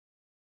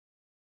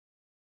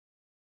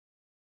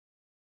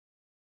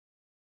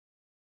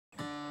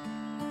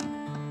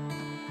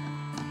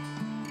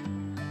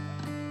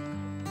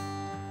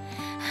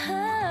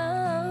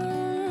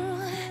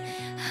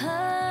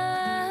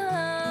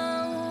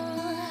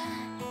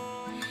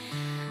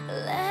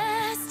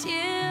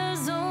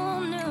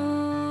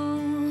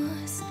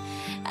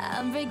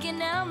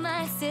taking out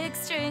my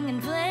sixth string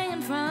and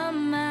playing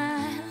from my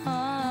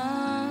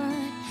heart.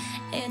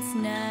 It's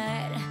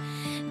not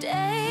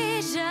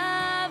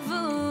deja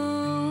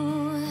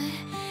vu,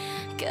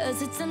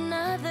 'cause it's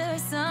another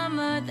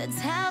summer.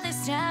 That's how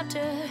this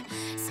chapter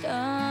starts.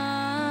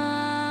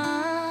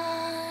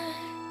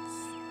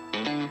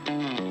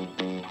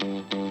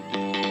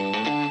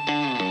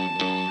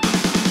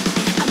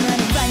 I'm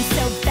gonna run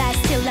so fast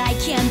till I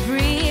can't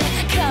breathe.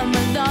 Come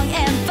along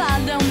and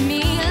follow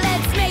me.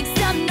 Let's make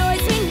some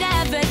noise we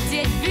never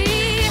did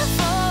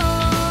before.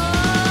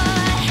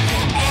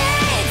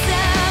 It's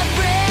a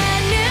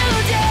brand new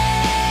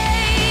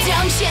day.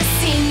 Don't you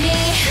see me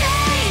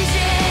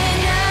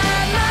changing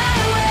up my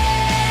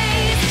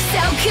ways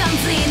so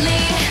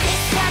completely?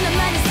 This time I'm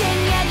gonna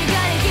sing and you're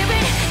gonna hear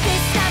it.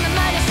 This time I'm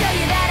gonna show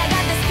you that I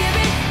got the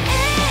spirit.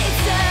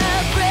 It's a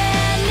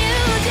brand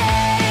new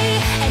day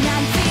and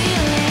I'm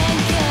feeling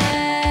good.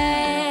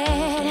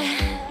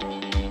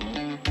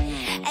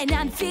 And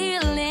I'm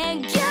feeling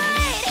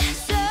good,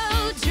 so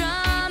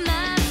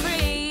drama-free.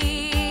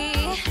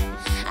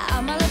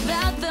 I'm all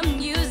about the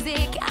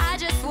music, I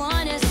just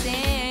wanna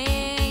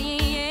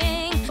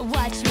sing.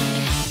 Watch me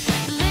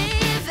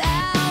live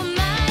out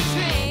my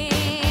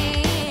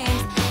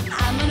dreams.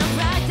 I'm gonna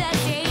rock that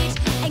stage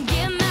and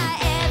give my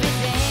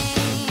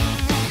everything.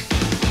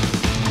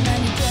 I'm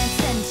gonna dance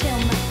until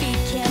my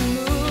feet can't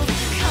move.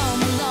 Come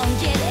along,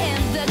 get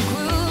in the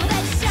groove.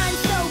 Let's shine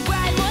so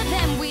bright, more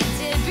than we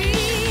did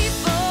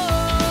before.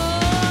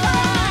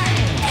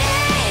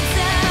 It's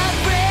a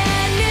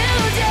brand new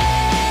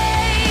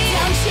day.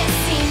 Don't you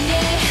see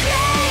me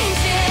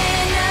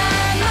changing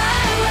up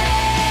my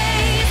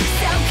ways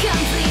so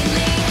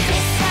completely?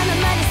 This time I'm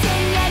gonna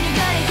sing and you're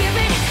gonna hear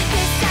it.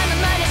 This time I'm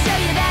gonna show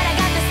you that I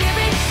got the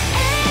spirit.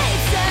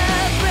 It's a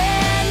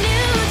brand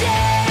new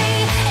day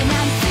and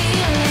I'm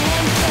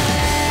feeling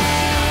good.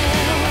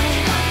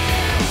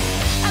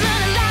 I'm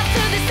gonna laugh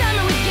through the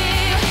summer with you.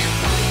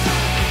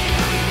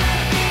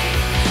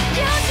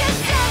 You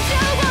just have to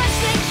watch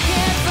me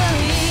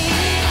carefully.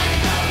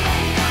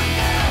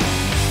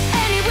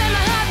 Anywhere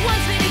my heart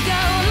wants me to go,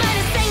 I'm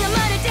gonna sing, I'm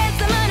gonna dance,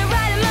 I'm gonna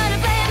ride, I'm gonna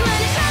play, I'm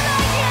gonna shine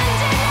like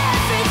end in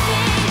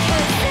everything.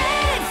 'Cause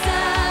it's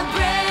a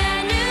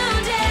brand new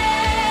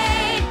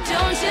day.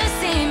 Don't you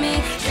see me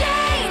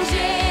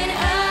changing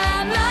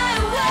up my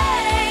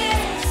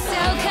ways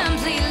so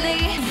completely?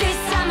 This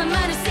time I'm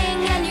gonna sing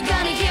and you're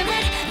gonna hear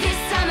it. This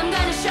time I'm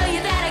gonna show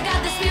you that I got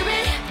the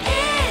spirit.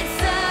 It's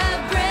a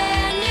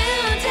brand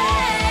new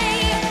day.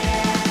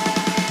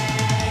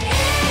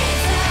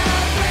 It's a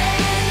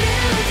brand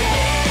new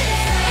day.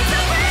 It's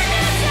a brand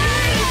new day.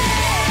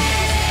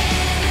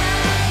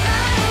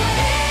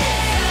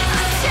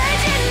 I'm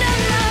changing up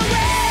my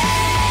ways.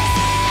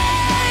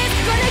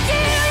 Gonna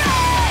get it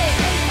right.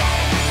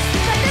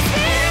 Got the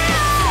spirit.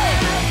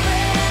 It's a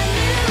brand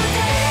new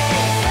day.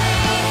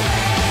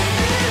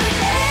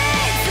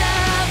 It's a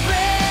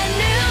brand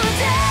new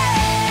day.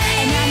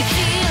 And I'm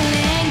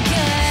feeling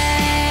good.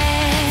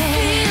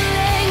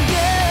 Feeling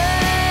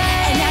good.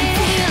 And I'm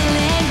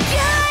feeling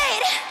good.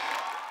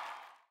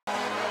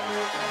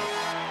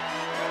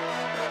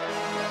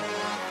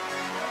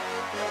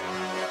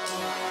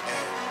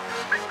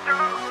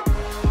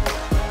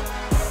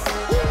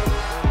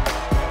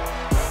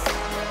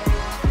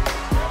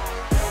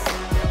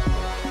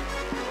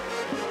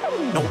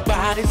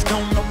 Nobody's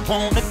gonna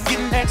wanna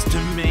get next to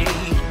me,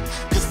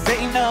 'cause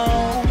they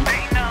know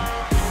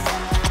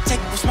I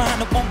take what's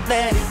mine, I won't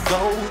let it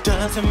go.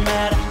 Doesn't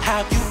matter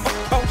how you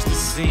approach the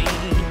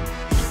scene.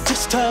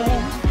 Just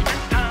told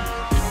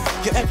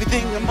you're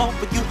everything and more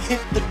when you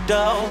hit the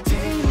door.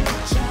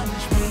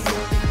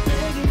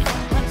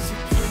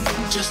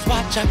 Just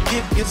watch, I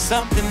give you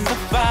something to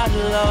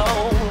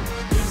follow.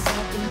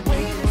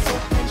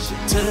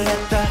 To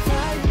let the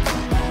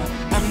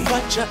I'm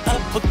what you're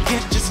up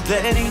against, just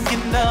letting you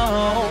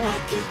know.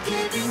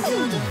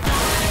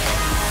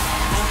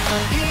 I'ma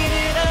heat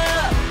it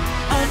up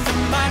under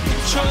my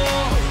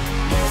control.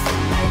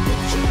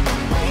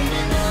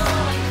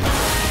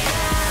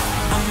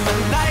 I'ma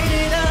light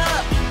it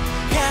up,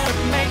 gotta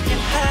make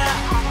it hot.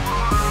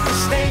 The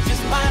stage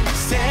is mine, we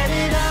set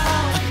it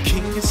up. A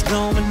king is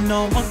going,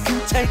 no one can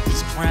take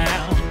his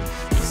crown.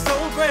 It's so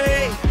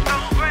great.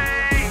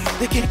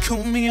 They can't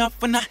cool me off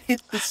when I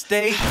hit the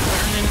stage.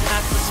 Burning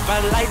out the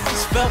spotlight, they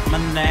spelled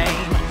my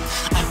name.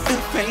 I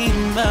feel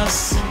famous.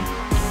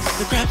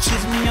 The crowd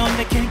cheers me on,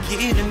 they can't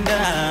get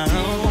enough.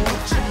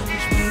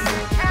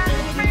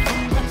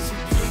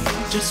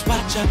 Just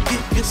watch, I'll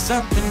give you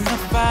something to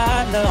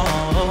follow.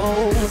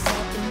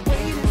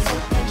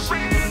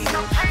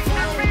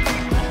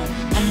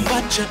 I'm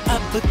what you're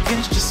up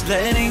against, just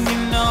letting you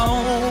know.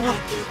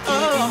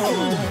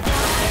 Oh,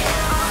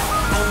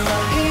 I'ma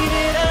heat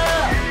it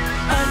up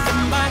under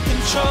my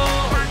control.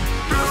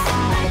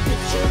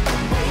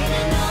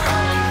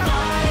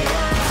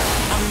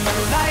 I'ma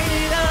light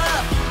it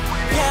up,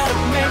 gotta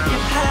make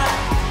it hot.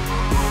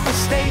 The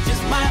stage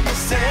is mine, to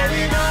set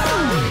it up.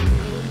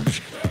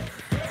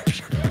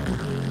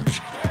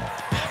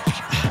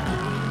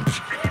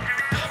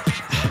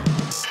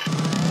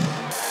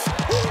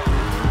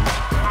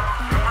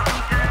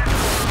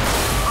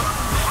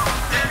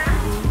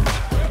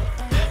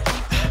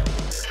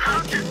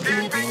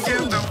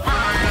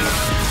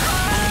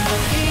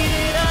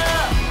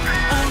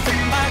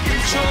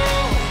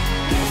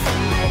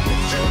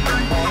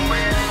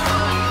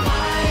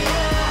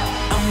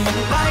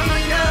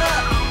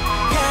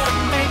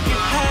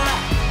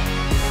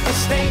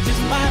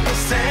 mind to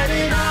set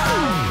it off.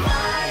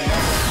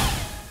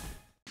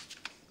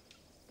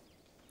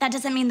 That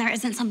doesn't mean there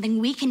isn't something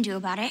we can do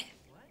about it.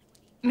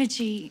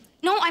 Mitchie.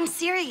 No, I'm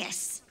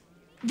serious.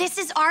 This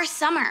is our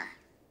summer.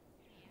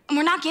 And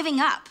we're not giving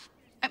up.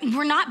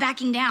 We're not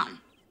backing down.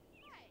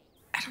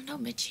 I don't know,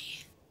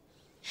 Mitchie.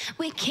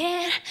 We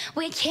can't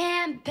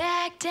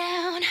back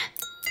down.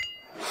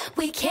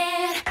 We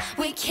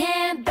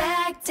can't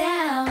back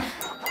down.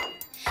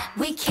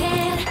 We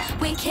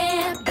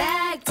can't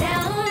back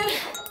down.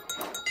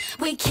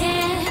 We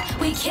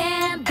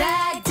can't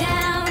back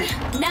down.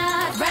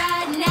 Not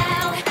right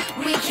now.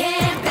 We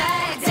can't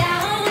back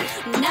down.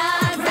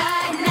 Not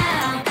right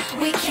now.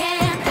 We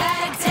can't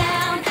back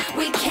down.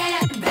 We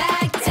can't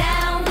back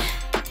down.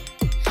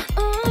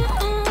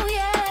 Ooh,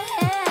 yeah.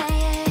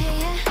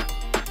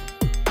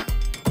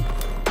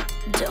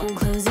 Don't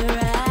close your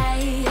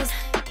eyes.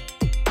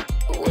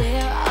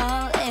 We're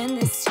all in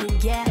this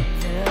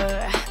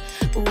together.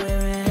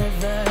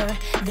 Wherever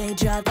they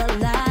draw the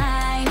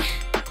line,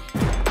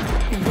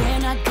 we're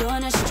not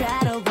gonna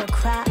straddle or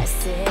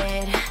cross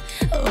it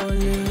or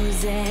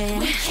lose it.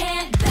 We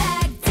can't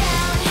back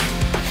down.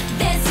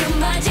 There's too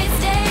much at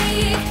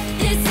stake.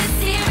 This is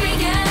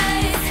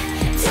serious.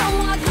 Don't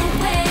walk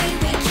away.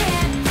 We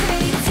can't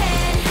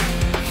pretend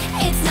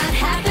it's not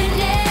happening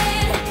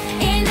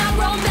in our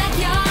own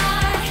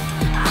backyard,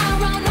 our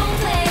own home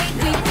plate.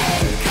 We've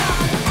been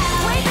called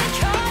out.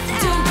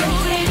 Do you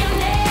hear your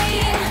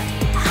name?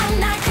 I'm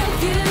not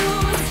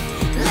confused.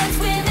 Let's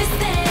win this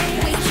thing.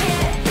 We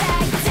can't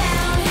back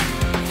down.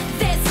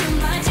 There's too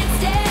much at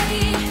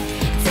stake.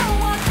 Don't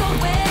walk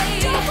away.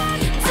 Don't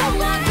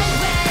walk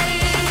away.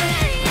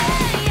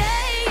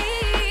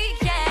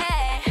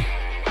 Yeah.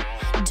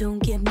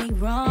 Don't get me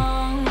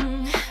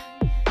wrong.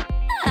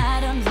 I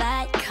don't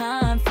like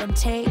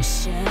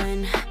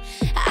confrontation.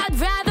 I'd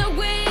rather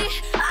we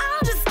all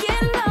just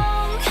get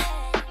along.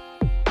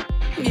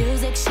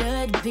 Music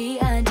should be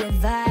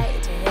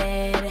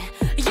undivided,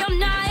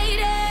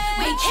 united.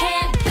 We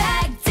can't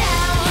back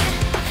down.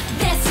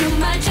 There's too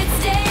much at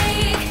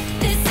stake.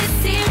 This is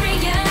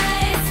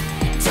serious.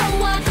 Don't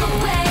walk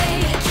away.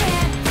 We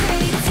can't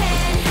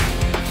pretend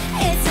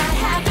it's not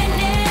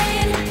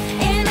happening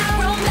in our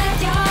own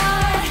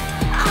backyard,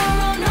 our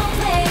own home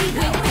plate.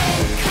 We've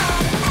been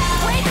called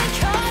out.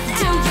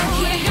 Do you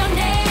hear your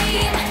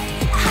name?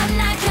 I'm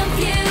not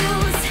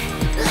confused.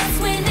 Let's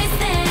win this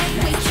thing.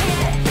 We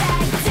can't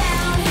back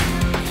down.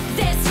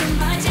 There's too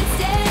much at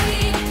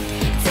stake.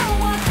 Don't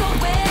walk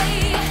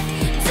away.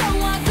 Don't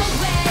walk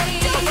away.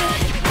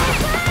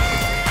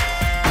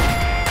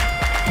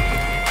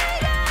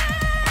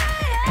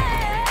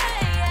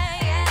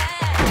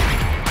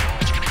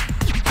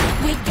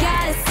 We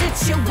got a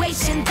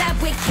situation that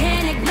we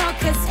can't ignore,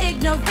 'cause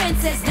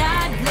ignorance is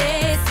not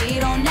bliss. We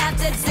don't have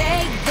to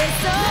take this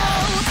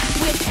all.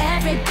 With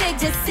every big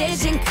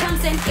decision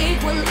comes an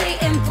equally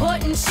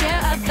important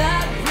share of the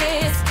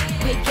risk.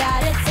 We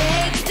gotta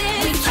take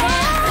this. We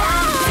can't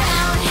back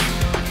down.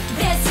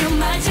 There's too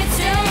much at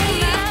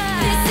stake.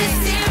 This is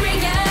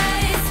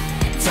serious.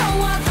 Don't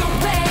walk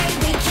away.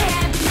 We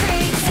can't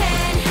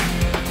pretend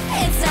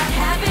it's not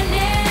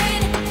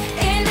happening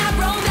in our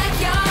own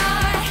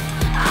backyard,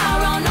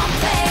 our own home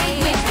plate.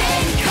 We've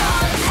been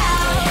called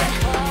out.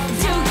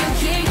 Do you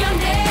hear your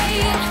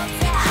name?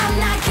 I'm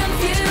not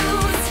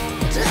confused.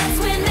 Let's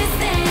win this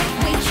thing.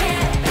 We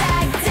can't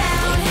back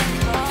down.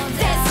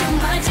 There's too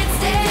much at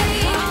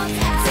stake.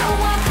 Don't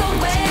walk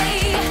away.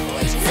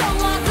 Don't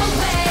walk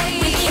away.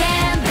 We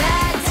can't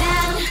back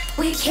down.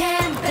 We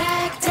can't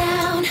back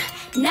down.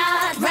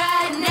 Not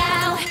right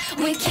now.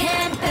 We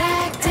can't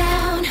back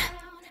down.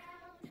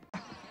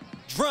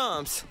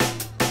 Drums.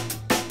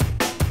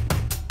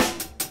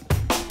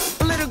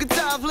 A little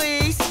guitar,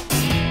 please.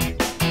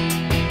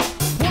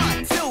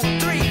 1, 2,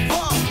 3,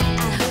 4.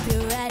 I hope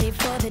you're ready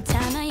for the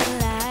time of your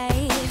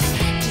life.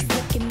 Just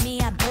look at me,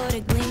 I put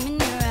a gleam in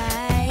your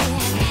eye.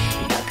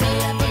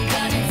 Buckle up, we're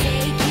gonna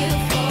take you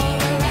for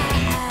a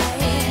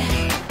ride.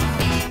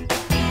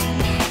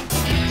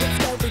 Let's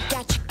go, we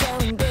got you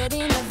going,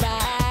 building a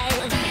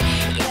vibe.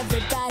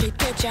 Everybody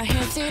put your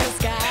hands to the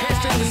sky. Hands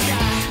to the sky.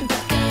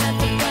 Buckle up,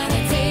 we're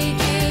gonna take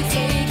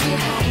you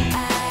high.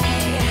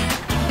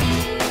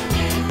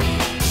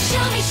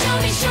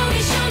 Show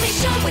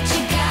me what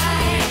you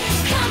got.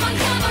 Come on,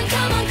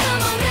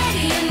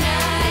 ready or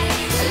not.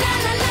 La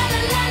la la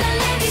la la la,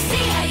 let me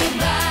see how you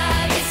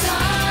vibe. It's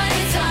on.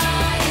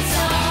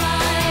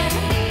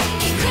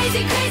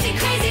 Get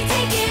crazy,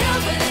 take it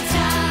over the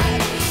top.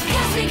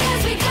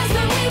 Cause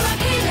when we rock,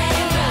 we let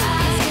it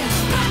rock.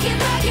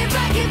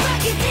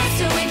 Rock it, dance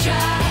till we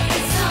drop.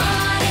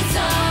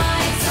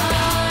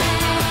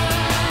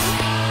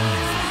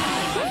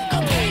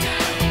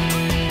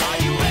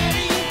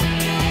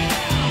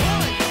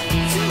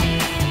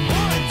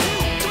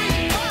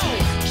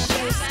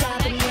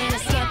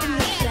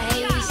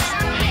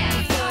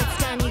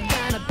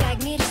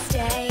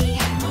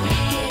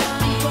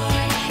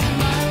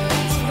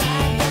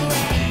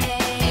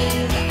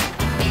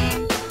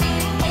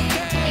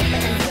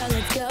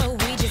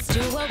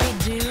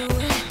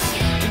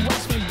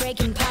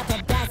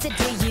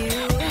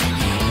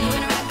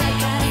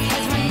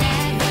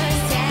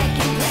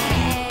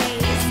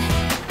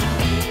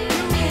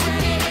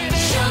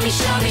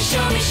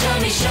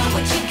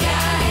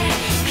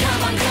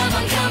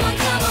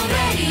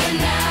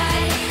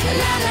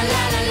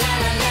 la la la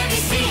la, let me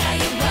see how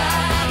you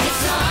bob.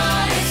 It's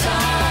on, it's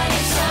on,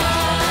 it's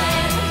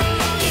on.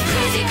 Get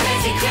crazy,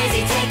 crazy,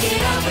 crazy, take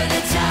it over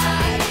the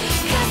top.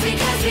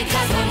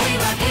 Because when we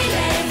rock, we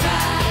let it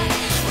rock.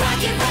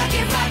 Rock it, rock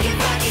it, rock it,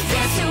 rock it,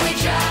 dance till we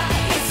drop.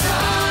 It's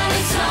on,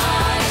 it's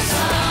on, it's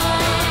on.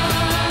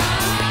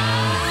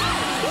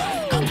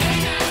 Okay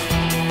now,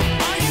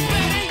 are you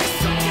ready?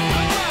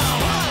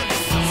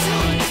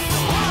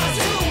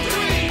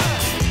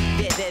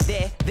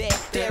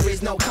 There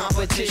is no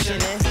competition.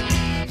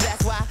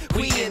 That's why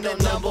we in the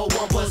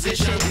 #1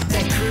 position.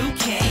 That crew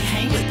can't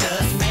hang with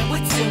us, man,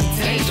 we're too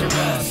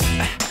dangerous.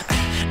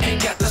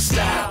 Ain't got the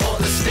style or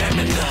the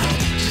stamina,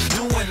 just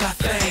doing our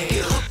thing,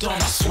 get hooked on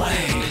our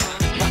swing.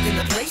 Rocking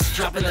the place,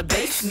 dropping the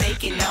bass,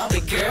 making all the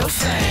girls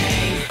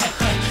sing.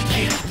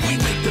 Yeah, we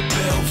make the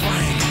bell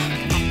ring.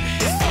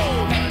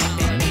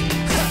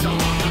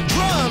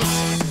 Drums.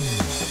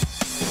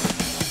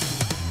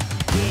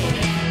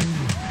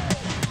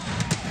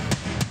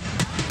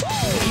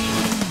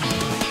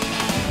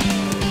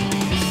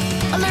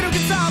 A little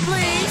guitar,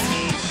 please.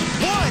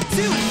 1,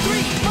 2,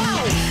 3, 4.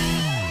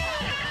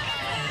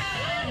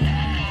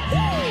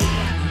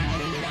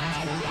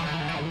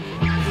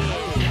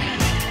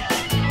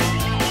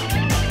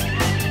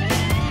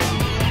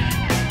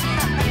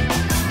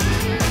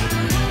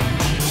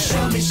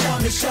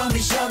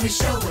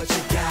 Show what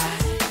you got.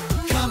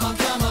 Come on,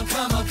 come on,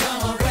 come on,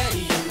 come on,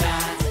 ready or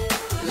not.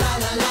 La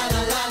la la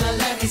la la la,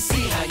 let me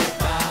see how you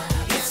bob.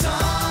 It's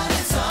on,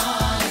 it's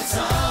on, it's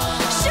on.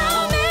 Show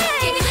me!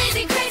 Get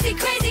crazy, crazy,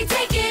 crazy,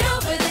 take it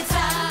over the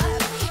top.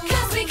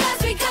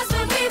 Because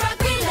when we rock,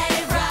 we let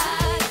it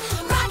rock.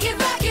 Rock it,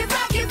 rock it,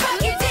 rock it,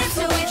 rock it, dance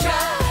till we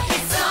drop.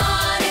 It's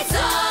on, it's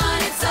on,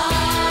 it's on.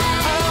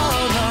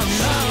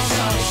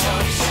 Show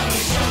me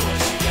what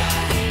you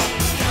got.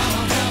 Come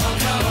on, come on,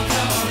 come on,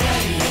 come on,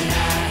 ready or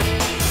not.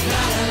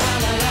 La la la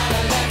la la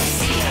la, let me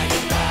see how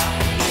you bob.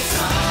 It's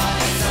on,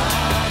 it's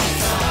on,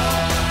 it's on.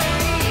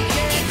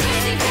 Get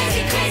crazy,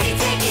 crazy, crazy,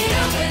 take it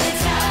over the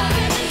top.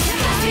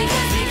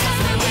 Because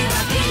when we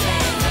rock, we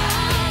let it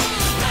rock.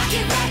 Rock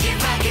it, rock it,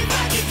 rock it,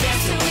 rock it,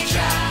 dance till we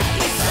drop.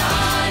 It's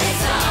on,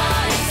 it's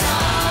on, it's on.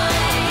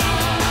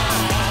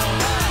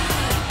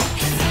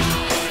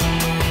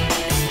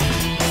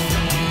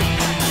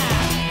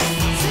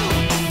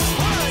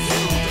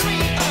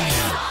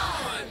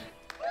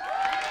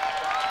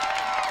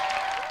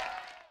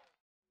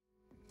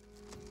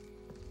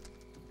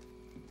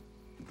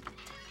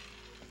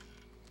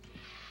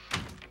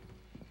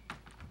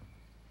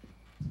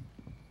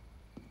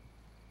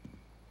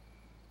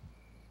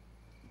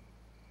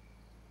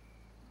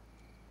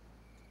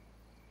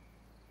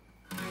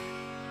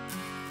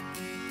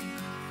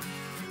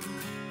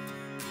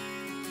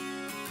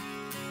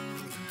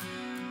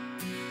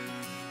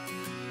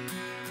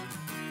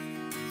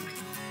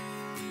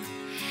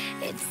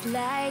 It's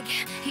like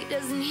he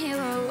doesn't hear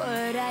a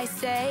word I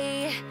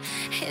say.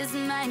 His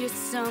mind is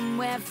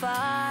somewhere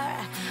far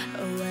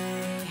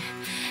away,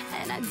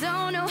 and I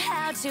don't know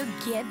how to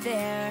get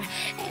there.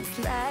 It's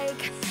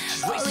like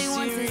all he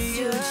wants is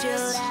to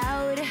chill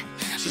out.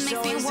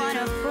 Makes me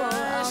wanna pull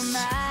all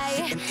my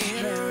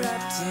hair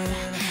out,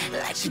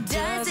 like she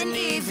doesn't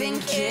even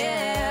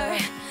care.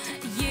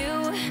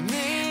 You,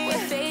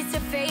 we're face to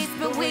face,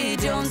 but we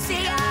don't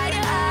see eye to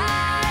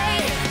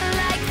eye.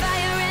 Like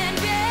fire and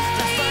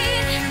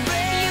rain,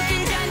 you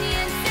can drive me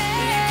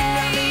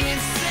insane,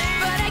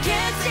 but I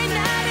can't stay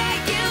mad at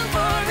you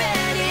for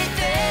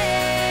anything.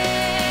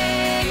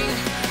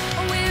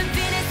 We're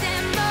Venus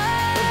and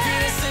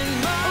Mars,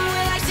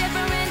 we're like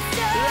different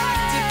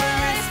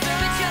stars,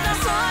 but you're the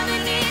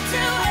harmony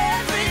to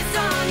every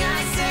song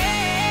I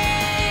sing.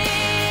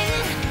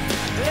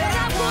 And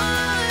I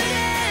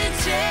wouldn't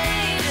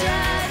change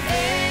a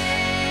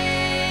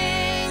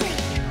thing.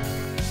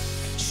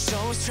 She's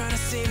always trying to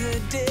save the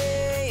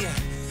day,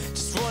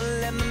 just wanna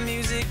let my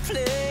music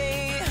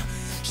play.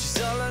 She's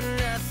all or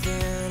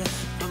nothing,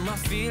 but my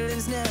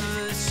feelings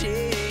never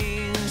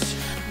change.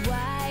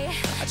 Why?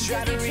 I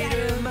try to read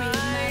her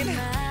mind.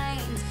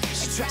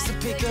 She tries to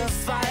pick a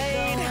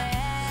fight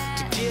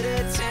to get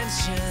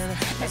attention.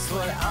 That's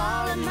what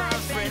all of my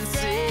friends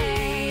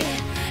say.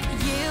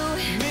 You,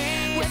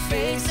 Me, we're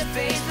face to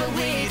face, but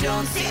we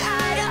don't see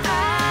eye to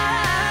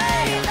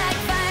eye. Like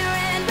fire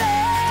and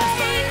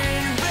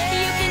rain,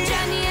 you can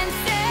drive me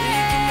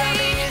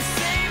insane,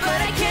 but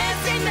I can't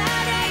stay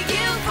mad at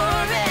you for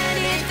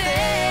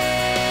anything.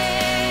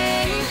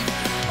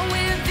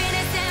 We're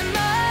Venus and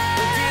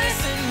Mars,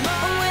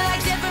 we're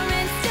like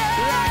different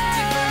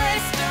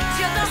stars.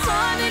 You're the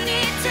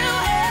harmony to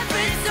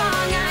every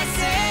song I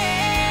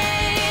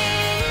sing,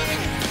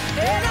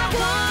 and I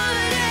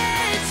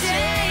wouldn't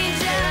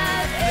change a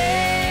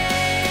thing.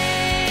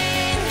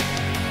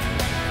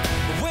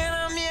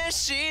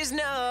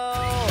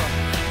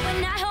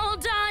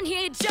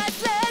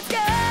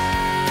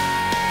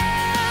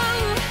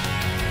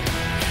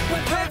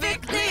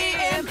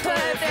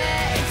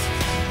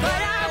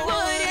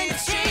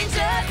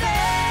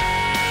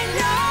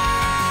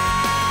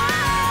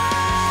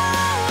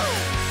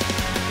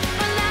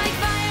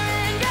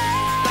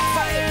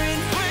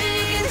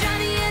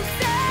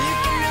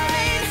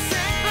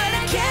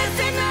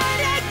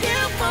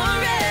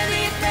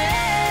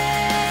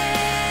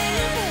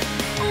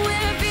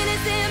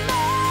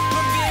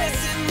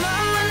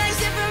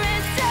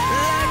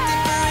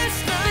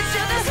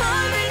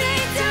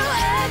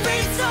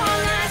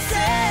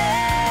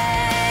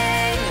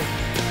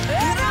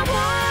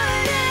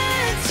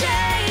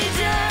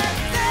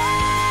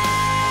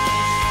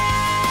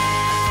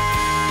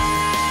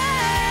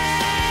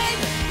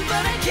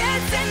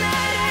 dance and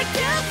I'd act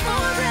up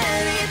for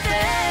anything.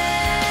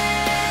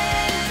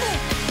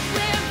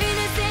 We're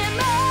Venus and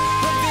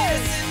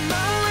Mars,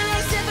 we're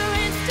like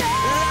different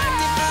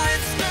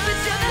stars, but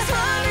you're this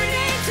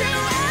harmony to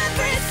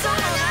every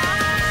song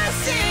I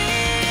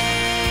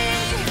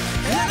sing.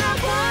 And I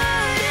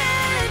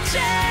wouldn't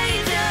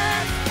change a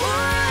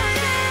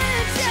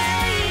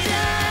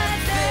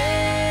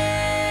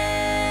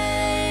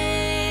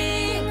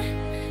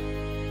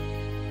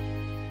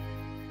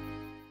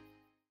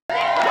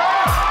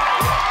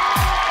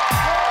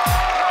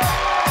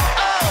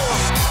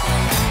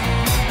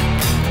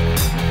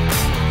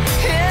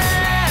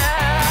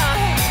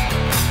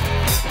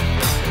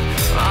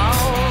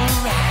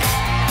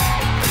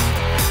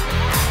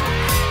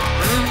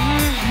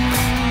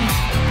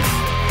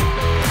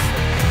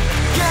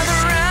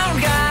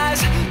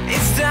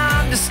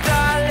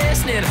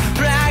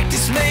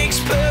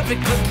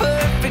but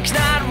perfect's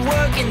not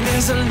working.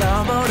 There's a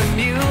lot more to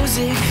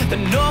music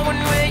than knowing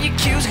where your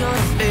cue's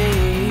gonna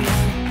be.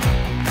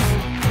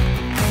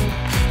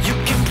 You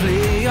can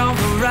play all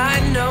the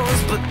right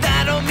notes, but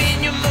that don't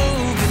mean you're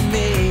moving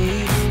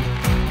me.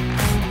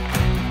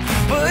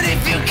 But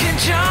if you can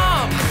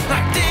jump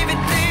like David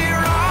Lee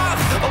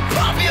Roth, or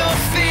pump your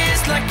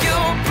fist like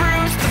you'll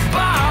bruise the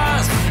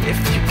bars, if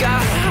you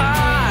got a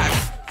heart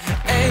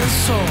and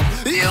soul,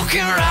 you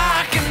can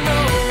rock and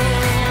roll.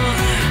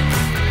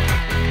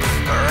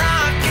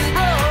 Rock and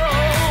roll.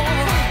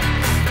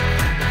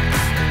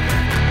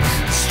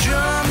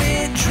 Strum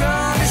it,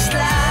 drum it,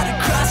 slide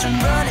across and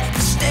run it.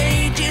 The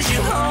stage is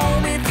your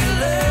home if you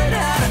learn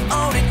how to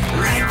own it.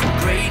 Like the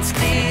greats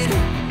did.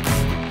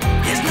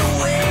 There's no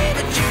way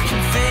that you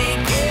can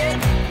fake it.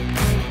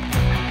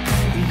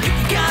 You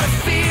gotta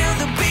feel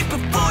the beat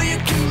before you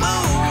can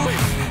move.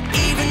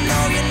 Even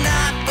though you're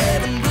not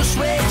wearing blue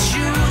suede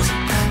shoes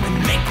and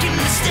making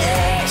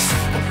mistakes,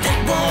 that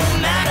won't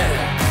matter.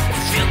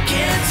 You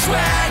can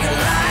swagger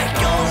like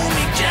old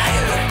Mick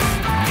Jagger.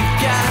 You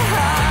got a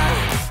heart,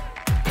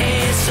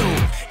 and so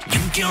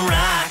you can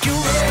rock and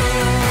roll.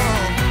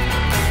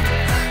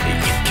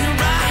 You can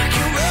rock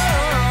and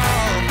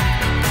roll.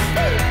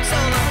 So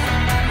long.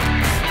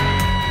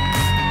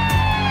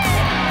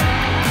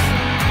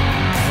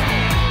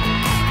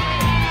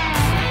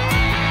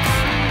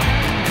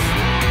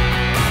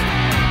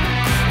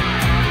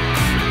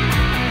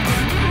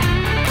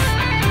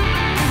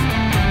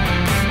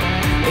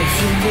 If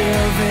you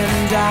live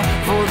and die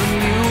for the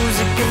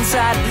music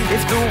inside,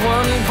 if the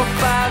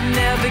 145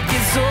 never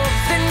gets old,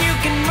 then you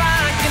can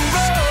rock and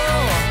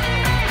roll.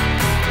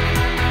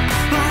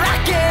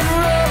 Rock and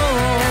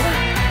roll.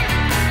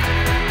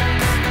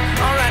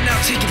 Alright, now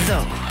take it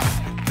low.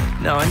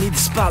 Now I need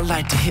the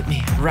spotlight to hit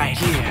me right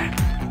here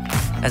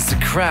as the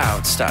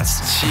crowd starts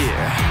to cheer.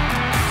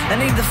 I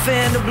need the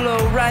fan to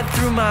blow right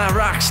through my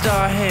rock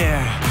star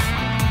hair.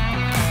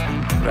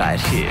 Right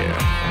here.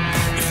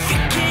 If you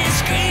can't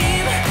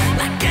scream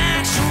like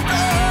Axl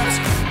Rose,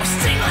 or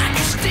sing like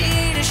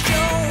Christina,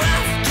 show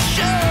after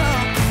show.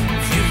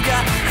 If you've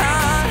got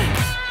heart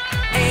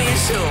and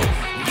soul,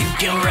 you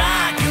can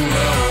rock and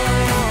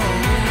roll.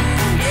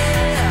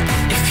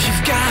 Yeah. If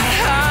you've got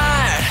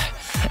heart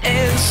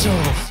and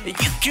soul,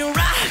 you can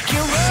rock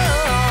and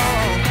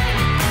roll.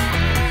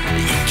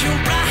 You can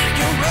rock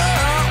and roll.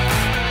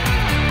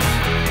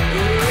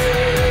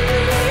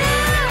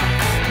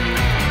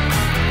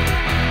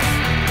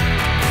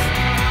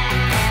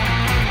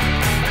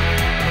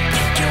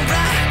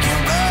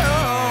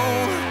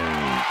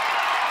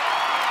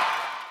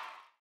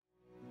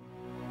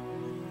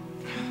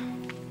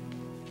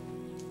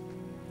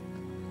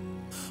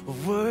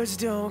 Words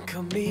don't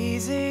come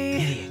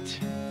easy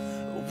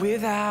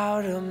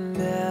without a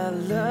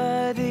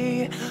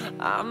melody.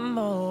 I'm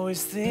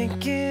always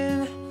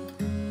thinking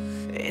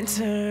in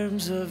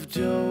terms of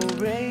do,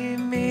 re,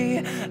 mi.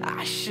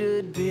 I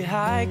should be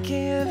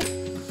hiking,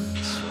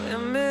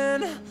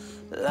 swimming,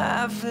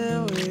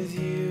 laughing with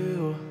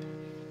you.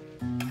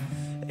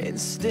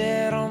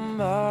 Instead, I'm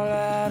all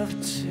out of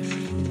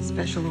tune.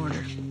 Special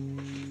order.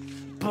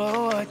 But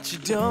what you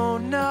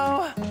don't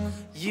know,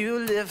 you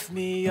lift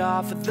me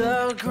off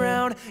the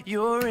ground.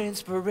 Your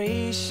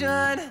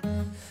inspiration,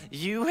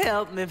 you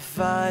help me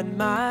find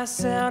my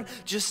sound.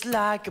 Just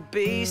like a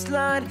bass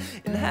line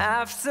in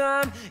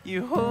halftime,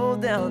 you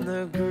hold down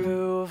the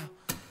groove.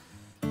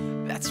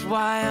 That's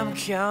why I'm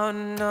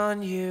counting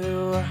on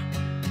you.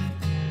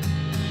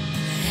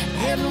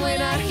 And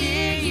when I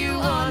hear you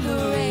on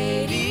the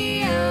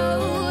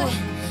radio,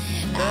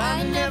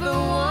 I never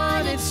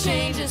want to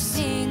change a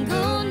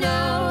single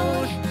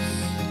note.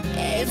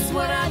 It's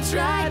what I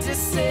tried to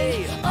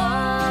say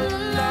all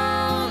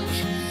along.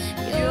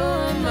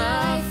 You're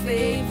my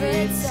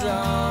favorite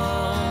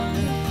song.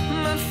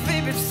 My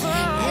favorite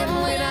song. And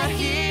when I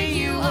hear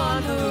you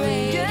on the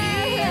radio,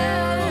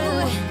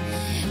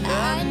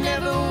 I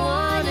never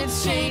want to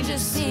change a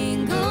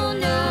single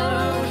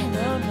note.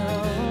 No,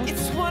 no.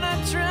 It's what I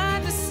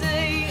tried to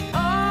say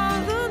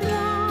all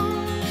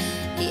along.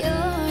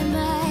 You're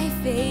my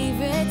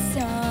favorite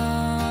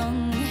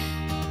song.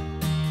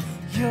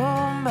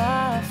 You're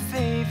my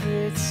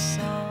favorite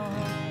song.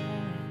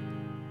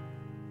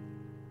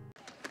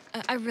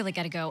 I really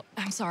gotta go.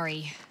 I'm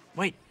sorry.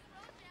 Wait,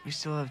 we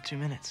still have 2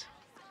 minutes.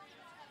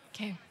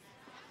 Okay.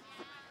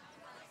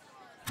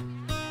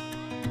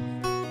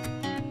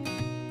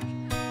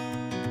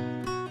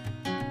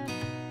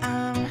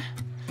 I'm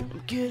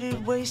good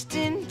at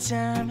wasting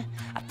time.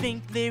 I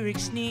think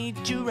lyrics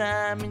need to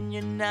rhyme, and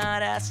you're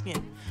not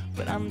asking.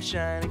 But I'm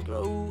trying to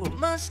grow a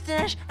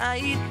mustache. I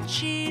eat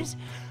cheese,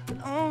 but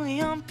only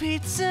on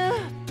pizza,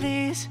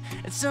 please.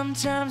 And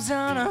sometimes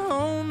on a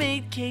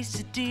homemade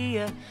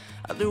quesadilla.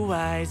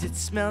 Otherwise, it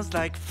smells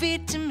like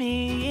feet to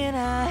me. And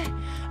I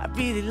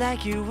really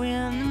like it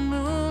when the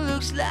moon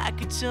looks like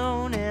a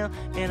toenail.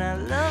 And I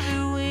love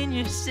it when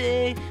you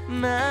say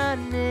my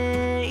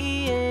name.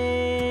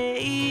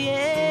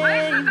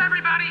 Places,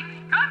 everybody!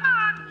 Come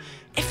on!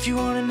 If you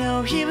wanna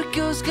know, here it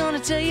goes. Gonna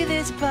tell you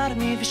there's a part of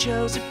me that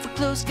shows. If we're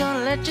close,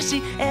 gonna let you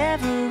see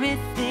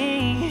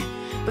everything.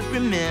 But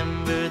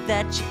remember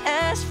that you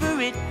asked for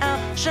it. I'll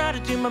try to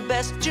do my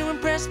best to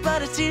impress,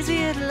 but it's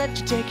easier to let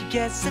you take a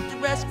guess at the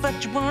rest.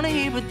 But you wanna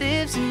hear what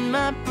lives in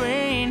my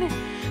brain,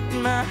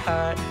 in my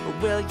heart.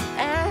 Well, you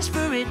asked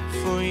for it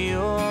for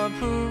your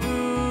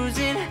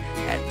perusing.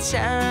 At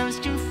times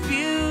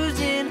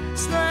confusing,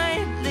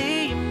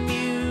 slightly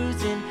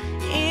amusing.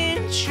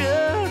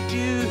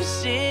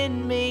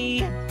 Introducing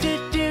me.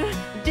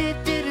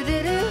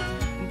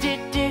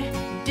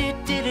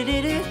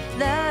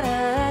 La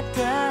da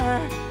da,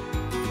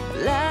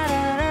 la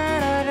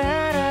da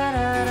da da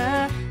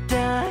da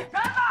da.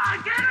 Come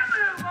on, get a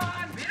move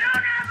on! We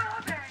don't have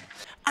all day!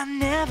 I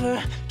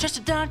never trust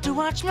a dog to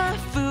watch my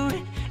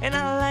food, and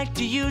I like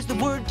to use the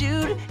word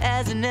dude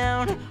as a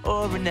noun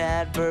or an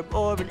adverb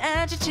or an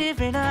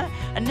adjective. And I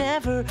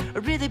never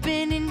really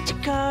been into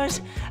cars.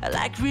 I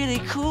like really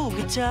cool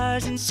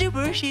guitars and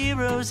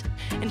superheroes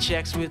and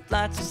checks with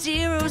lots of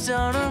zeros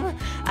on them.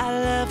 I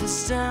love the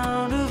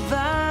sound of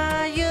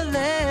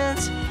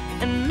violence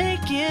and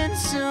making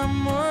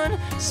someone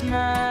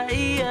smile.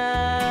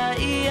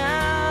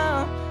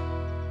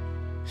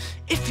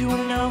 If you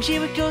wanna know,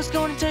 here it goes.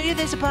 Gonna tell you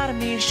there's a part of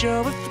me to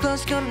show. If we're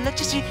close, gonna let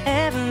you see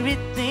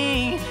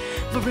everything.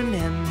 But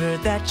remember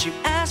that you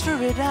asked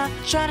for it. I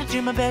try to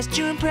do my best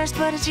to impress,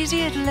 but it's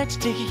easier to let you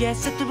take a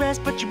guess at the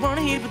rest. But you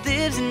wanna hear what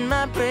lives in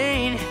my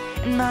brain,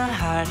 in my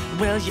heart.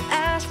 Well, you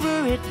asked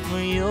for it for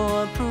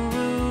your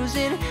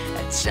perusing.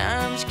 At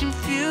times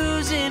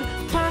confusing,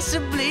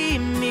 possibly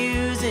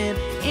amusing.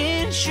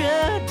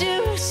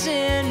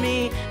 Introducing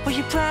me. Well,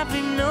 you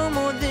probably know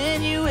more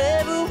than you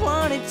ever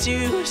wanted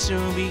to, so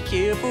be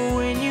careful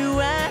when you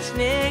ask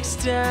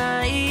next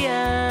time.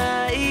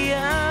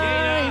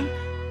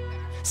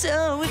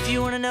 So if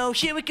you wanna know,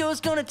 here it goes.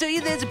 Gonna tell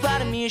you there's a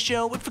part of me a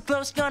show. If we're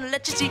close, gonna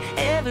let you see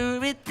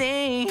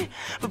everything.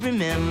 But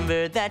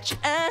remember that you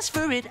asked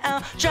for it.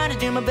 I'll try to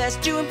do my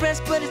best to impress,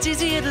 but it's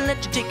easier to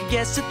let you take a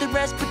guess at the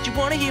rest. But you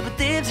wanna hear what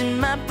lives in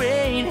my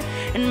brain,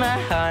 in my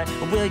heart.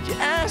 Well, you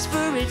asked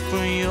for it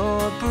for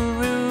your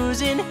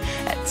perusing.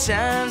 At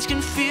times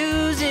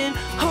confusing,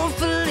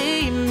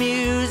 hopefully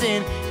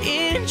amusing.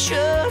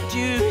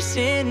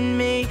 Introducing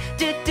me.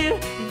 Do-do,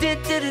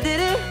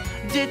 do-do-do-do-do.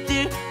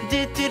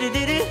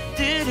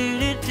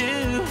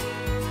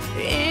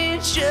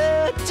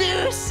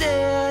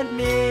 Introducing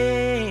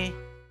me.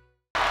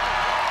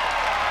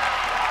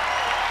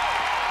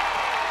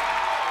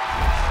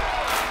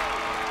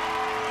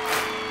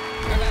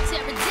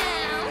 Tear it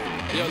down.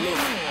 Yo, look,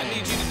 I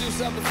need you to do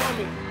something for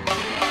me.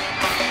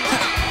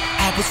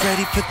 I was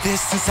ready for this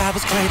since I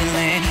was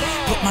cradling.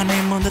 Put my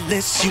name on the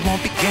list, you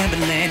won't be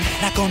gambling.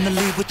 Not gonna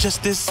leave with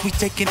just this, we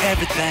taking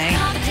everything.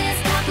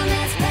 Confidence,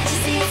 compliments, but you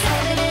see it's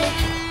evident.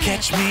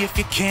 Catch me if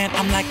you can,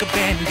 I'm like a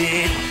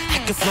bandit. I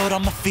can float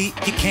on my feet,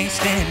 you can't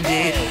stand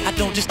it. I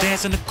don't just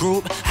dance in a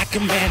group, I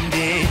command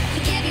it. We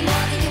give you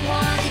more than you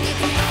want, and you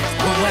can have us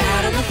When all. we're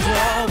out on the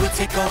floor, we'll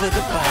take over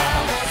the bar.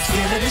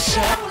 Stealing the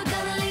show. We're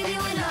gonna leave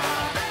you in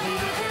awe. When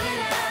we're coming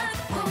up,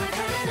 when we're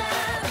coming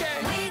up,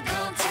 we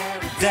gon'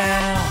 tear it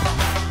Down.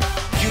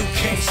 You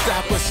can't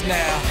stop us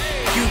now.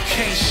 You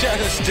can't shut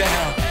us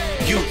down.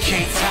 You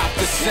can't top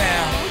the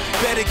sound.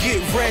 Better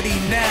get ready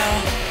now.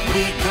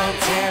 We gon'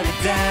 tear it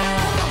down.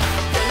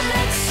 The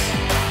looks,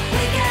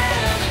 we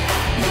got 'em.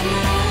 The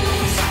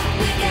moves,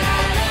 we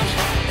got 'em.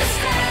 The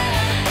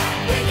style,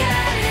 we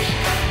got it.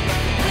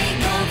 We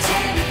gon'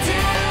 tear it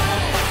down.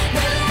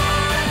 The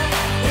love,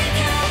 we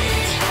got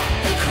it.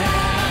 The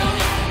crowd,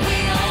 we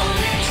own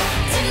it.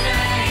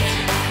 Tonight,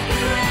 we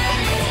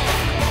ride it.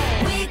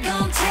 We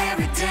gon' tear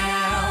it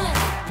down.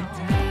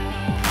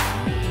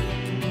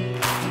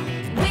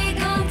 We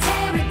gon'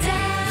 tear it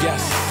down.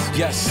 Yes,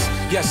 yes,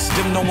 yes,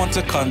 them no one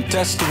to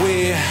contest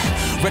with.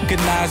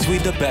 Recognize we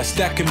the best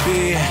that can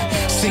be.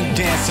 Sing,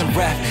 dance, and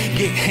rap,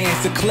 get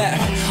hands to clap.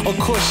 Of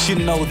course you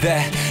know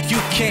that.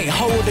 You can't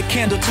hold a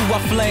candle to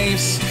our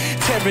flames.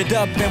 Tear it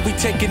up and we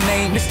take a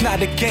name. It's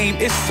not a game,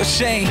 it's a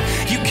shame.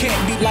 You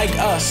can't be like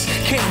us,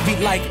 can't be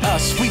like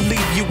us. We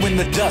leave you in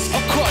the dust.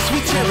 Of course we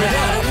tear it Out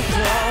on up. the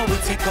floor,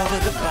 we'll take over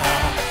the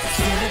bar.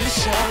 Stealing the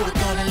show, we're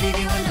gonna leave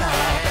you in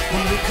awe.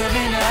 When we're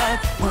coming up,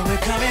 when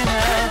we're coming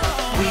up,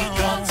 we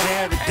gon'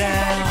 tear it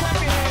down.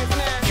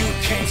 You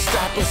can't stop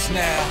us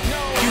now.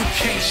 You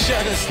can't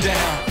shut us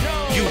down.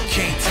 You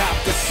can't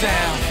top the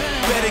sound.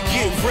 Better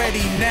get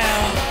ready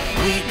now.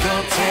 We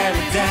gon' tear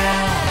it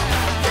down.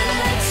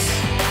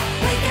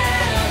 We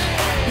got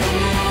the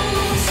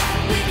moves,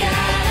 we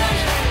got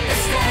the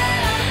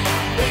style,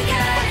 we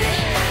got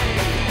it.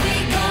 We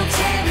gon'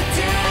 tear it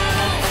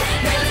down.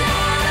 The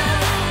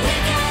love, we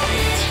got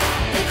it.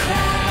 The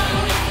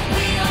crowd,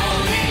 we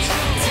own it.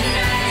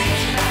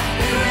 Tonight,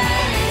 we're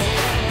ready.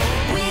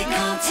 We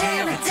gon'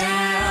 tear it down.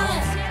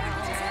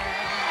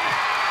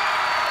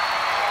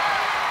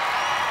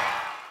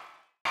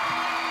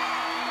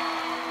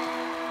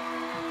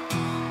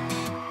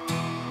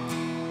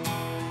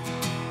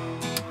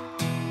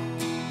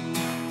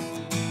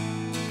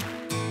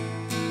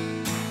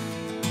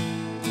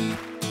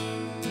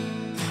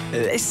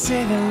 They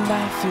say that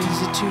life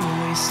is a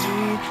two-way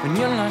street. When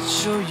you're not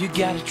sure, you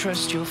gotta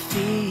trust your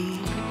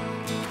feet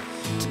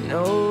to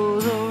know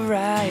the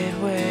right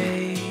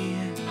way.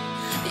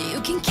 You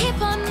can keep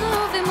on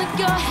moving with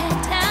your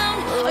head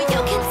down, or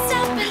you can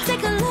stop and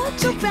take a look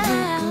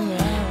around.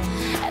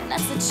 And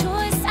that's the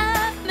choice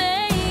I've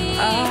made.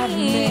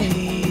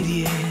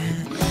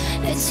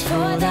 Yeah. It's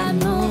for that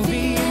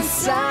movie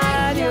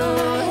inside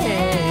your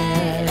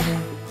head,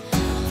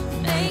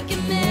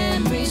 making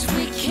memories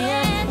we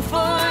can't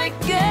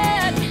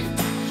forget.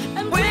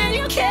 And when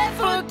you can't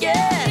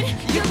forget,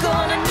 you're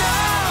gonna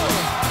know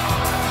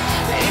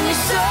in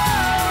your soul.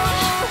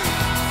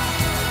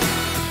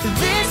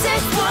 This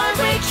is what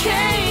we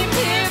came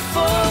here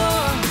for.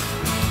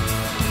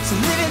 So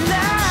live it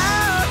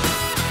now.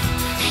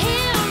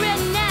 Here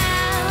and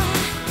now.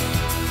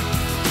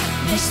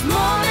 This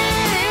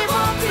moment it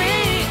won't be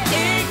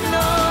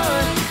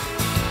ignored.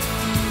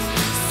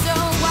 So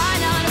why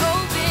not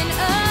open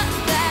up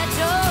that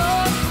door?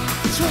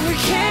 It's what we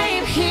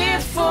came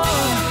here for.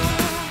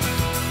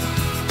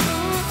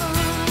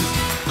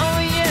 Oh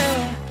yeah.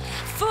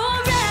 For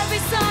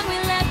every song we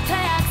let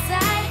play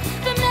outside,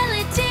 the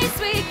melodies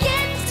we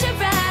get to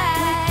write.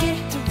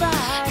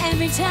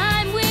 Every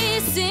time we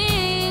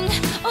sing,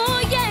 oh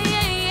yeah,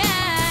 yeah,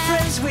 yeah.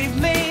 Friends we've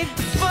made,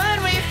 the fun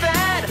we've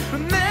had.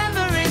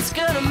 Remember, it's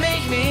gonna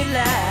make me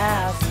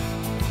laugh.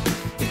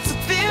 It's a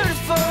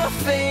beautiful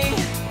thing.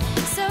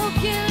 So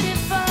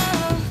beautiful.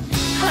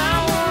 I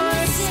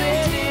wanna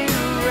set it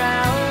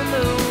around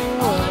the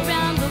All world.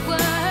 around the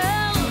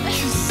world.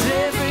 'Cause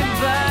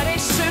everybody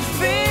should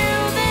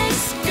feel this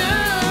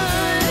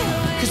good.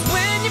 'Cause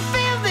when you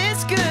feel this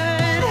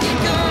good,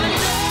 you're gonna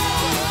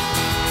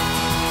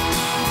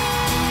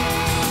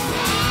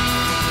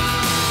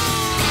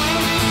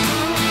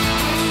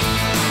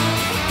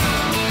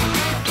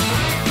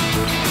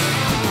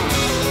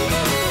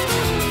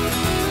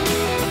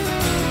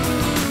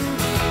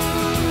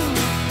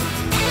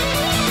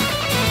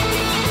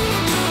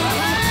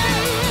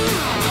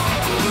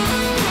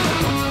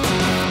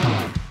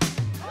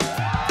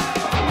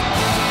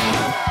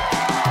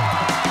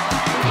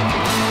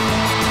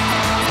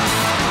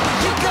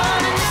You're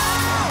gonna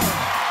know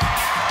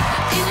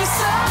in your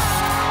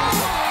soul.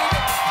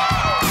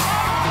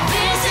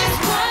 This is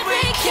what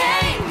we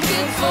came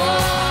here for.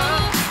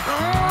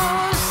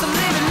 Oh, so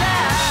live it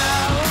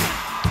now.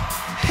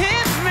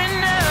 Hit me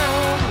now.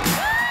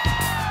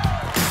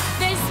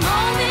 This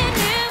moment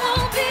it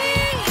won't be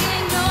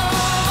ignored.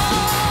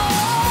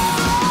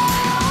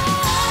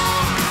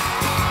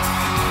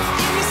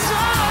 In your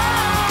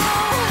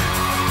soul.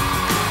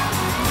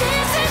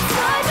 This is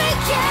what we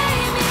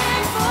came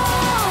here for.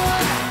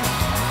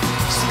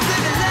 So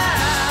live it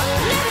now.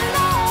 Live it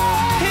low.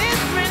 Hit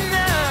me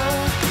now.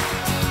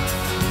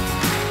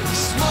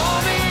 This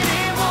moment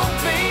it won't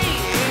be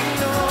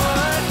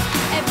ignored.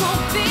 It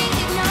won't be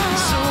ignored.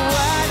 So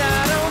why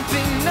not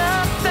open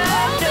up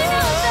that Open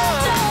up that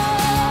door?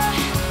 door.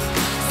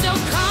 So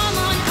come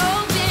on,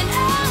 open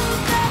up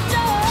that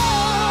door.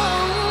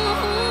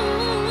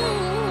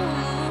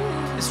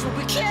 It's what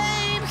we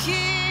came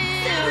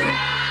here.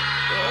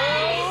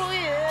 Oh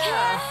yeah.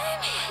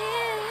 Came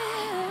here.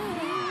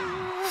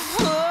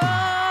 Oh.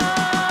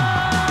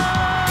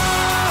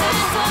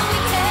 That's what we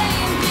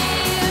came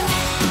here.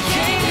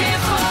 Came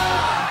here for.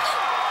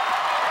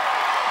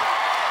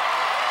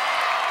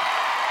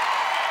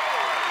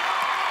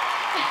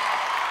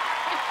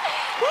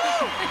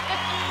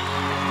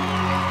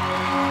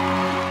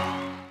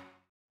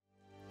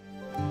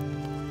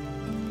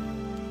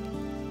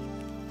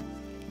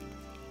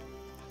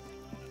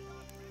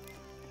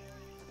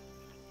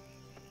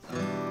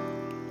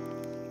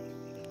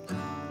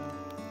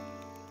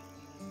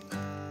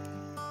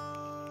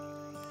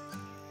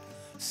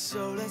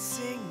 So let's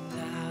sing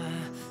na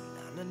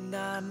na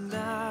na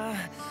na,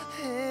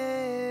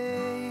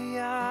 hey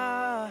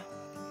yeah.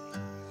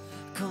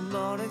 Come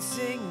on and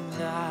sing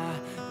na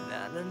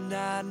na na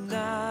na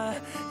na,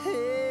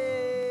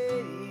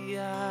 hey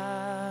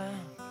yeah.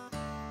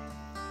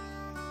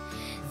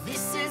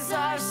 This is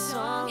our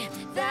song,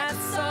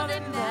 that's all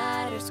that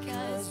matters,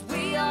 'cause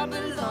we all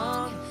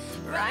belong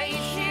right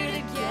here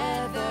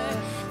together.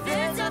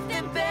 There's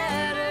nothing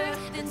better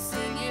than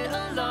singing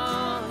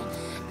along.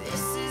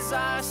 This is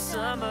our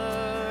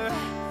summer,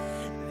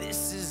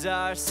 is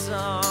our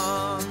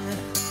song.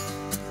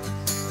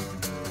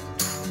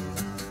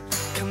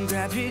 Come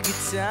grab your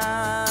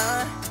guitar,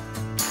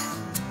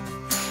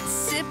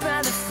 sit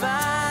by the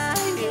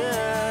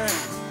fire,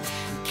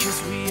 'cause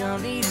we all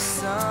need a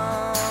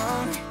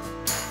song.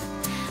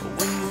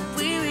 When we're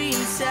weary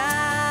and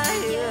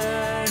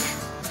tired,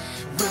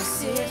 we'll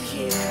sit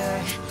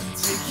here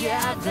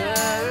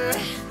together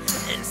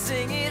and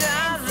sing it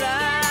out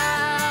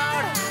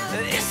loud.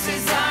 This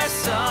is our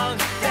song,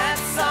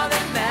 that's all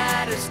that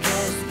matters,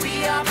 'cause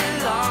we all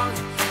belong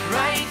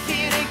right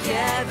here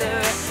together.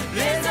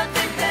 There's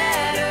nothing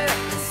better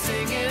than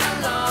singing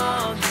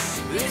along.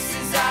 This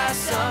is our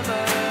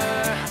summer,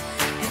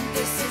 and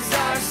this is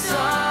our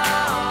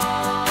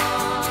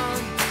song.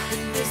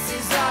 And this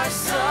is our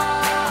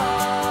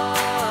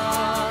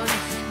song.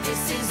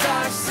 This is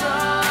our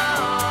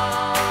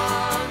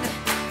song.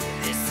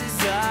 This is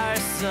our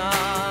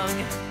song.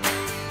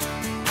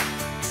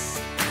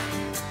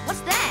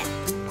 What's that?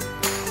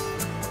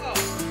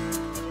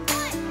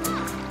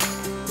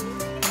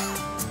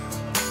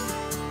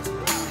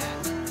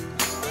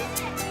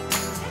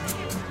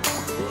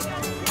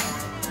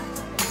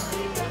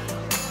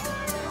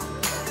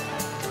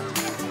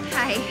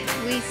 Hi,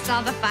 we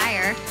saw the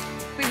fire,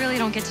 We really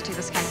don't get to do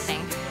this kind of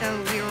thing. so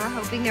we were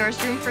hoping there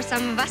was room for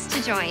some of us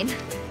to join.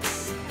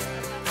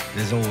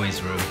 There's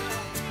always room.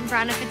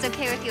 Brown, if it's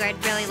okay with you,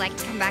 I'd really like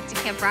to come back to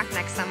Camp Rock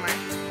next summer.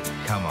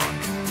 Come on.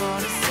 Come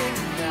on and sing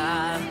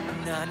na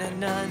na na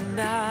na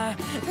na.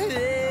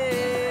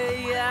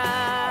 Hey,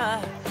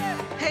 yeah.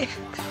 Hey,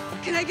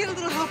 can I get a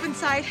little help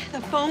inside?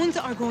 The phones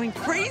are going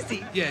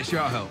crazy. Yeah,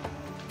 sure, I'll help.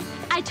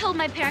 I told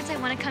my parents I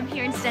want to come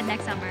here instead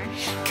next summer.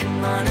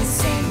 Come on and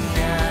sing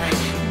na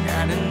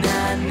na na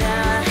na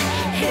na.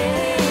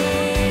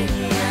 Hey,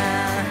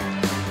 yeah.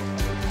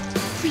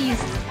 Please,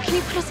 can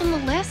you put us on the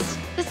list?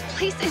 This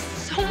place is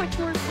so much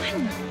more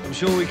fun. I'm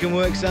sure we can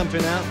work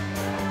something out.